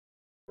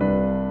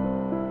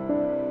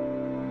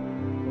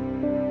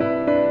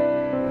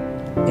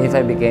If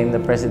I became the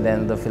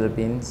president of the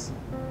Philippines,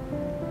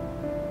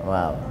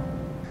 wow.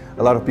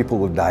 A lot of people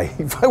will die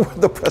if I were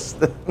the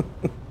president.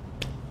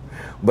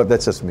 But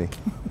that's just me.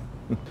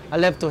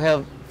 I'll have to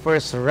have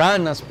first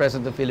run as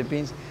president of the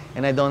Philippines,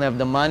 and I don't have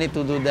the money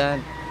to do that.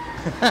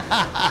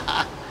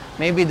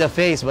 Maybe the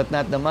face, but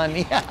not the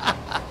money.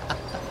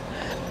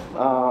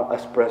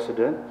 As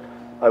president,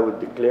 I would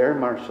declare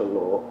martial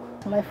law.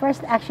 My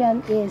first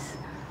action is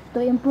to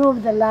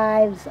improve the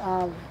lives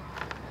of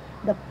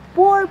the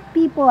poor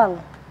people,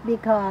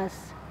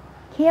 because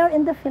here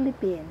in the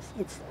Philippines,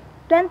 it's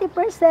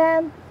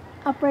 20%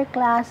 upper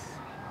class,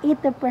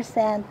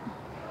 80%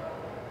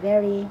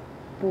 very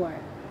poor.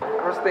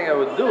 First thing I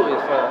would do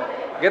is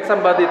get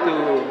somebody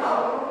to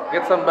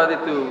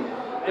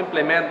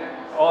implement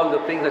all the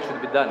things that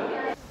should be done.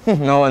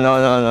 No.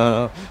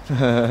 No.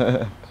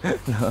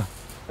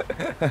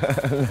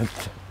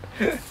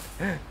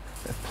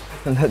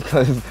 Not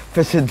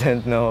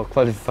president, no,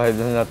 qualified,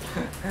 not.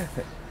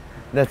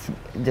 That's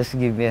just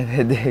give me a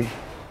headache.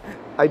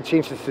 I'd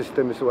change the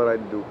system is what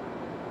I'd do.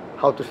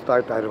 How to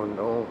start, I don't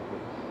know.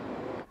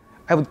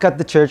 I would cut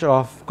the church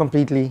off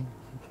completely.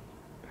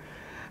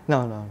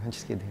 No, I'm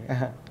just kidding.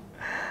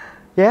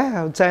 Yeah,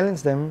 I would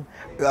silence them.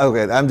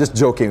 Okay, I'm just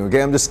joking,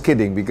 okay? I'm just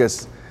kidding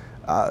because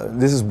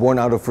this is born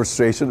out of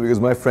frustration because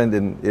my friend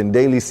in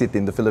Daly City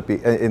in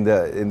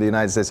the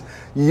United States,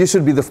 you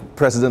should be the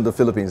president of the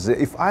Philippines.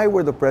 If I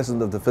were the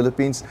president of the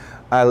Philippines,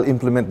 I'll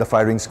implement the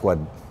firing squad.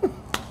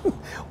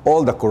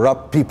 All the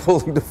corrupt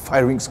people in the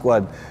firing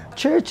squad.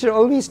 Church are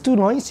always too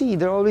noisy.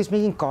 They're always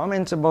making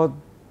comments about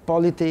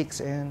politics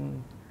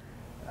and...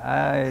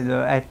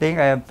 I think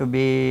I have to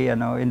be,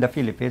 in the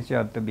Philippines, you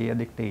have to be a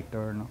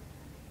dictator, no?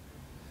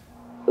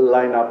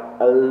 Line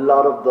up a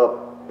lot of the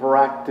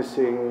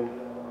practicing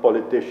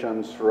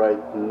politicians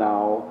right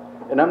now,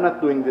 and I'm not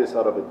doing this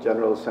out of a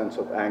general sense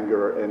of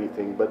anger or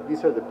anything, but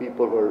these are the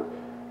people who are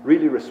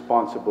really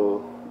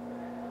responsible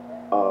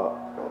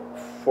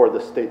for the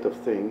state of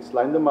things.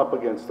 Line them up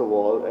against the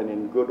wall, and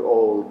in good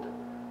old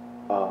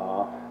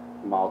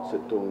Mao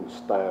Zedong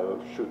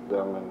style, shoot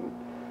them and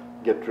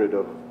get rid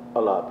of a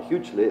lot.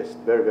 Huge list,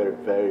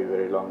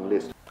 very long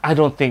list. I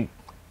don't think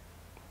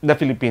the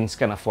Philippines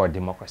can afford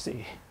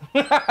democracy.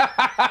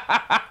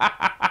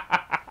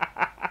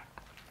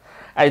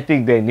 I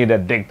think they need a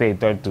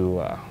dictator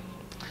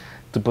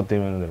to put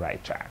them on the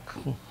right track.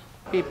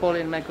 People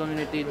in my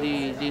community,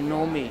 they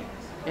know me.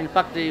 In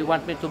fact, they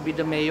want me to be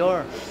the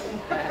mayor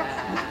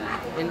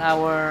in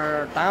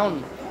our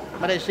town.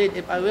 But I said,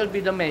 if I will be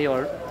the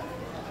mayor,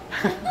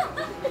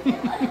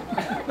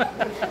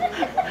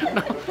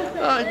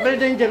 no, it's very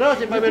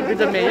dangerous if I will be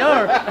the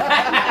mayor,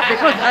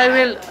 because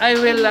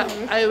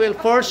I will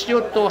force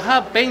you to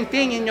have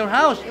painting in your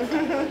house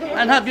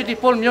and have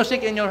beautiful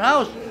music in your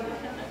house,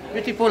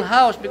 beautiful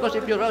house. Because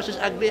if your house is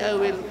ugly, I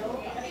will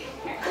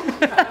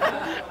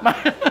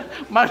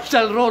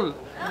martial rule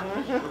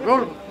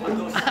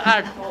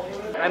art.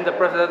 I'm the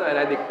president and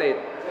I dictate.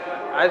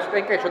 I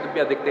think I should be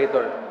a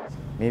dictator.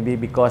 Maybe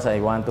because I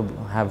want to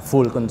have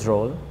full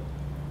control.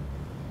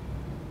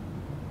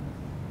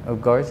 Of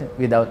course,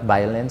 without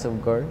violence,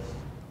 of course.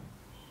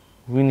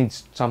 We need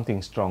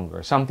something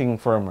stronger, something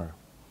firmer.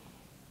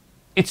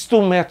 It's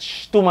too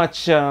much.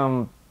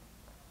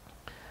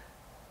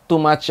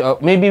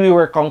 Maybe we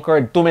were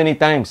conquered too many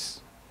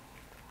times.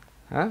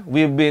 Huh?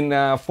 We've been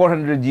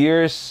 400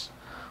 years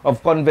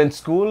of convent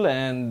school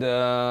and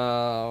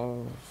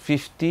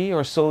 50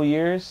 or so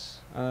years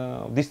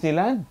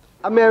Disneyland.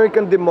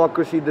 American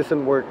democracy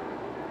doesn't work.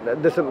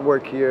 That doesn't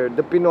work here.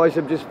 The Pinoys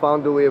have just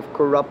found a way of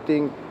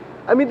corrupting.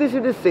 I mean, these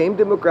are the same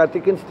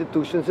democratic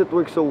institutions that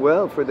work so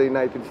well for the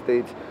United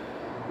States,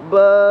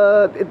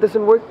 but it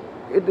doesn't work.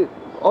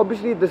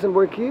 Obviously, it doesn't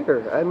work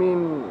here. I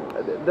mean,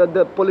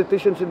 the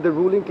politicians in the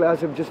ruling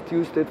class have just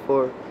used it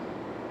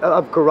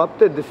have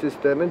corrupted the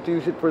system and to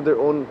use it for their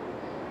own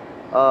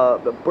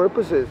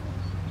purposes.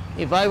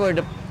 If I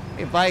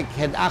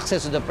had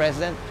access to the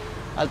president,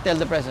 I'll tell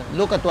the president,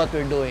 look at what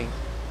we're doing.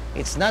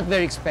 It's not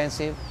very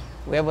expensive.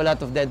 We have a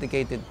lot of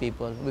dedicated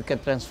people. We can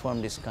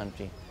transform this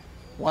country.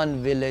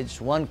 One village,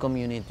 one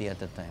community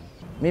at a time.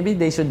 Maybe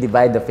they should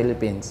divide the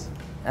Philippines.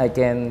 I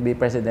can be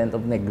president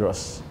of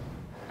Negros.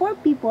 Poor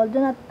people do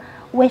not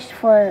wish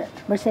for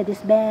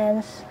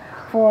Mercedes-Benz,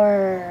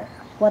 for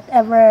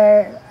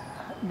whatever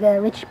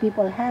the rich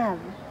people have.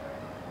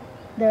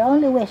 Their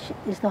only wish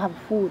is to have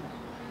food,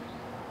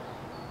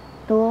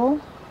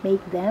 to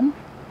make them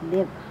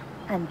live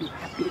and be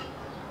happy.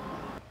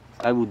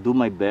 I would do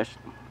my best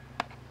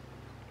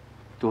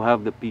to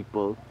have the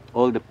people,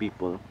 all the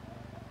people,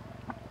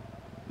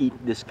 eat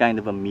this kind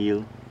of a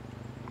meal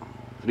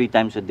 3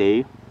 times a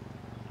day,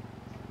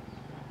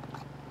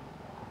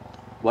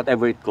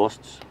 whatever it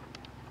costs,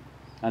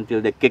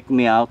 until they kick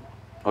me out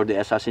or they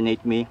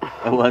assassinate me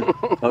or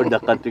the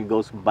country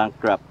goes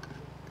bankrupt.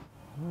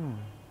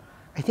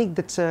 I think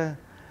that's a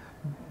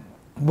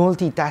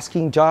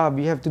multitasking job.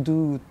 You have to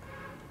do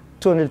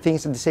 200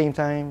 things at the same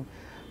time.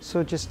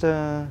 So just,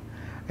 I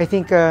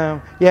think,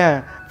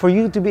 yeah, for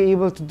you to be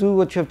able to do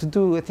what you have to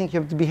do, I think you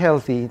have to be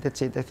healthy.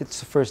 That's it. That's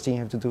the first thing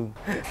you have to do.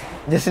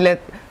 Just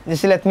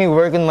let me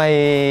work on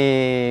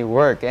my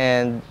work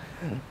and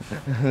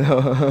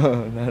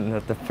no,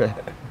 not the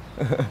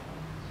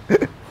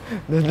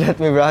don't let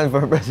me run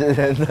for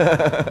president.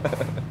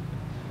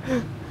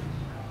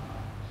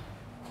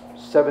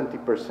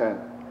 70%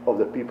 of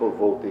the people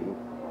voting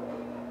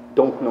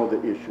don't know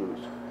the issues,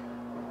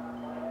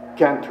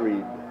 can't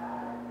read,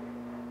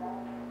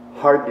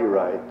 hardly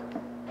write,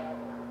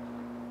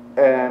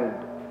 and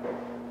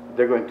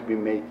they're going to be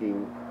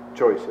making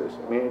choices.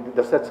 I mean,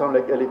 does that sound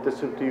like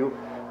elitism to you?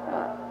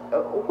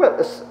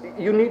 Well,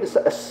 you need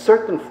a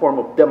certain form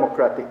of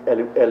democratic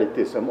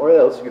elitism, or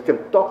else you can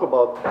talk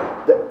about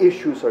the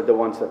issues are the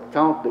ones that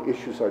count, the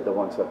issues are the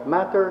ones that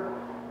matter,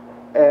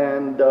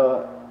 and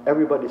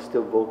everybody's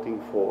still voting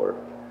for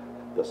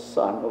the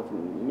son of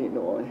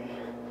Ninoy,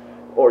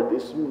 or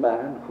this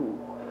man who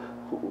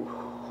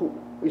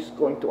is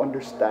going to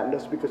understand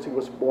us because he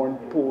was born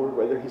poor,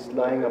 whether he's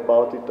lying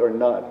about it or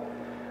not.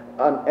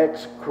 An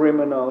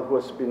ex-criminal who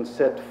has been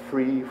set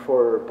free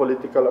for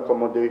political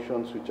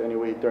accommodations, which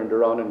anyway turned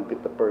around and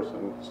bit the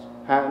person's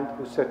hand,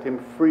 who set him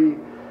free,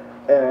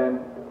 and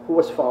who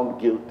was found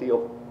guilty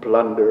of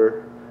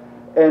plunder.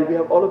 And we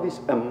have all of these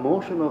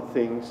emotional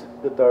things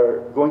that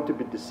are going to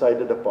be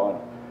decided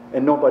upon,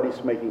 and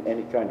nobody's making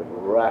any kind of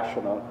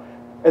rational.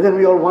 And then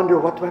we all wonder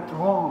what went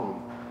wrong.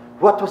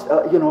 What was,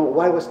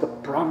 why was the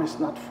promise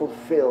not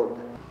fulfilled?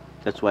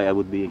 That's why I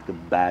would be the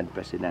bad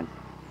president,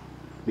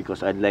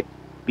 because I'd like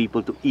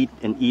people to eat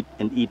and eat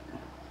and eat,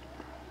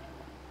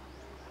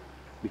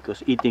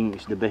 because eating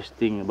is the best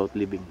thing about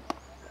living.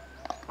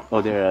 Oh,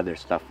 there are other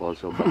stuff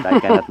also, but I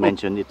cannot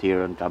mention it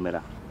here on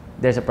camera.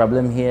 There's a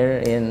problem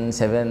here in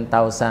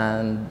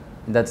 7,000,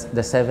 that's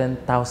the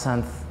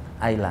 7,000th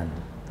island.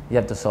 You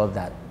have to solve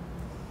that.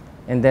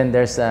 And then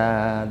there's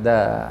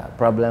the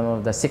problem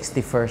of the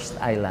 61st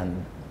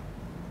island.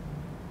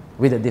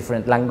 With a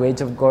different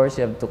language, of course,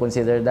 you have to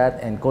consider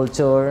that, and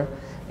culture,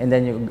 and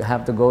then you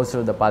have to go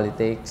through the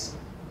politics.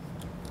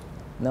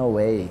 No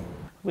way.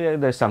 Well,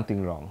 there's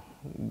something wrong.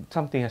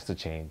 Something has to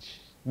change.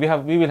 We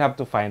will have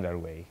to find our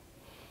way.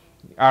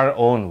 Our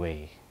own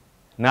way,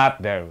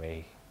 not their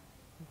way.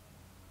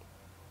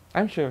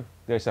 I'm sure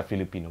there's a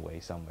Filipino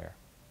way somewhere.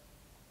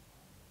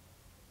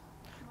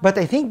 But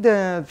I think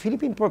the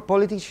Philippine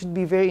politics should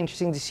be very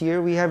interesting this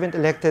year. We haven't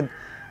elected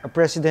a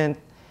president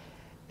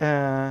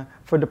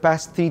for the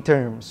past 3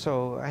 terms.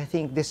 So I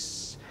think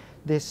this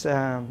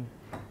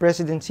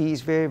presidency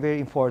is very, very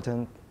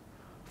important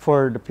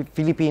for the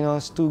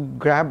Filipinos to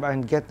grab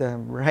and get the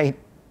right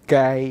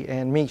guy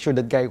and make sure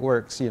that guy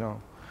works,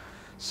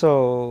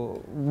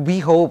 So we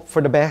hope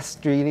for the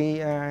best,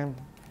 really.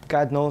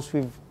 God knows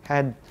we've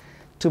had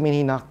too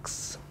many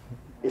knocks.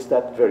 Is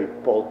that very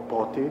Pol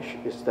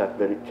Potish? Is that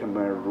very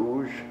Khmer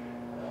Rouge?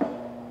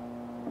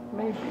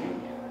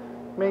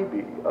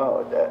 Maybe.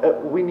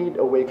 We need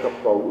a wake-up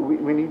call.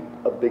 We need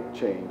a big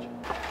change.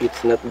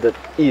 It's not that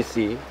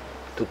easy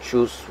to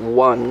choose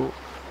one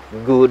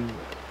good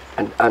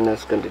and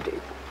honest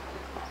candidate.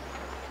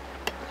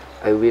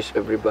 I wish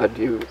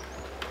everybody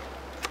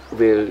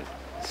will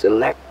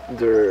select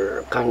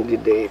their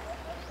candidate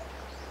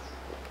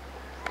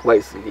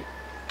wisely.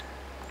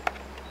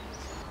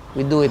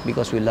 We do it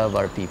because we love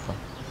our people.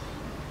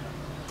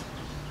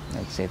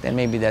 That's it. And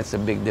maybe that's a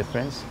big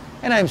difference.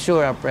 And I'm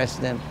sure our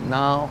president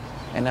now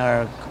and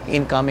our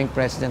incoming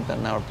president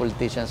and our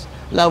politicians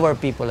love our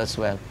people as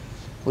well.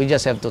 We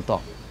just have to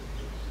talk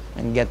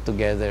and get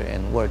together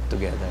and work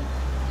together.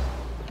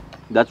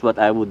 That's what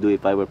I would do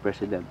if I were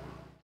president.